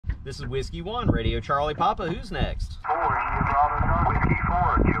This is Whiskey 1, Radio Charlie Papa. Who's next? 4, Whiskey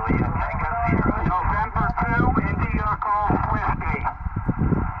 4, Juliet, Tango Sierra, November 2, India Golf Whiskey.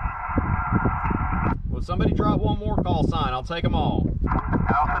 Will somebody drop one more call sign? I'll take them all.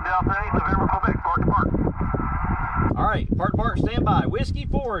 Alpha Delta 8, November Quebec, Park to Park. All right, Park to Park, stand by. Whiskey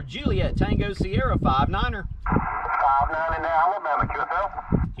 4, Juliet, Tango Sierra, 5-9er. 5-9 in Alabama, QSL.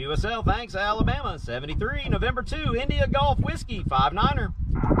 QSL, thanks, Alabama, 73. November 2, India Golf Whiskey, 5-9er.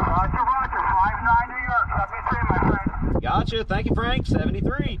 Roger, 5-9 New York, 73, my friend. Gotcha, thank you, Frank,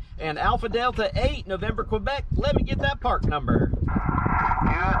 73. And Alpha Delta 8, November Quebec. Let me get that park number.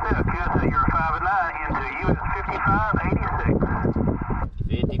 QSL, you're 5-9 into US 5586.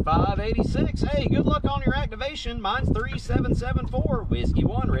 5586. Hey, good luck on your activation. Mine's 3774. Whiskey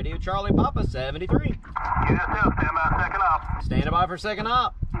 1, Radio Charlie Papa, 73. QSL, stand by second op. Standing by for second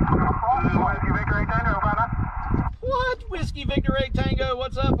op. Whiskey Victor 8 Tango, over. What? Whiskey Victor 8 Tango.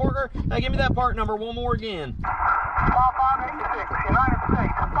 What's up, Porker? Hey, give me that part number one more again. 5586, United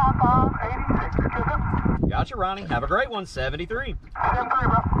States, 5586. Gotcha, Ronnie. Have a great one, 73. 73,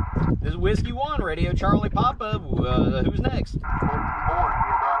 bro. This is Whiskey 1, Radio Charlie Papa. Who's next?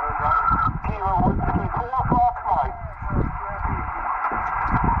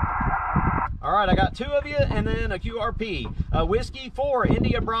 All right, I got 2 of you and then a QRP. Whiskey 4,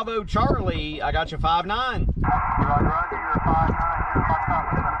 India Bravo Charlie. I got you 5-9.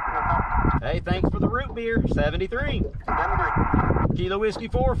 Hey, thanks for the root beer, 73. Kilo Whiskey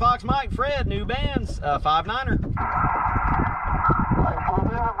 4, Fox Mike, Fred, new bands, 5-9er.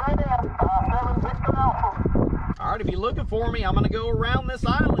 All right, if you're looking for me, I'm going to go around this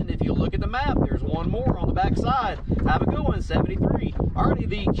island. If you look at the map, there's one more on the back side. Have a good one, 73. All righty,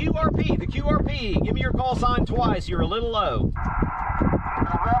 the QRP. Give me your call sign twice. You're a little low.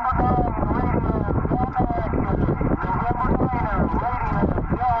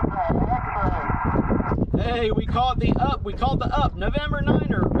 Hey, we caught the up. November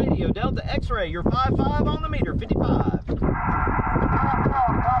 9er, Radio Delta X-Ray. You're 5-5 on the meter, 55.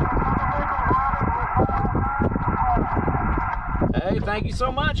 Hey, thank you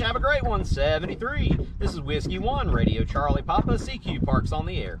so much. Have a great one, 73. This is Whiskey 1, Radio Charlie Papa, CQ Parks on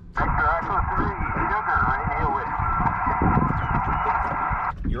the air.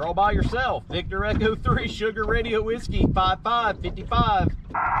 You're all by yourself. Victor Echo 3, Sugar Radio Whiskey, 55, 55.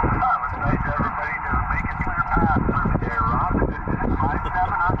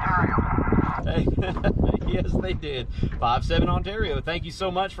 Hey, yes, they did. 5-7 Ontario. Thank you so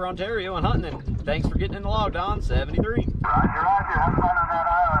much for Ontario and hunting, and thanks for getting in the log, Don. 73. Roger. Have fun on that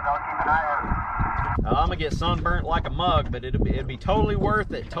island. I'll keep an eye out. I'm gonna get sunburnt like a mug, but it'll be totally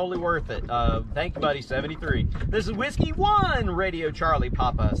worth it. Totally worth it. Thank you, buddy. 73. This is Whiskey 1, Radio Charlie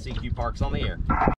Papa, CQ Parks on the air.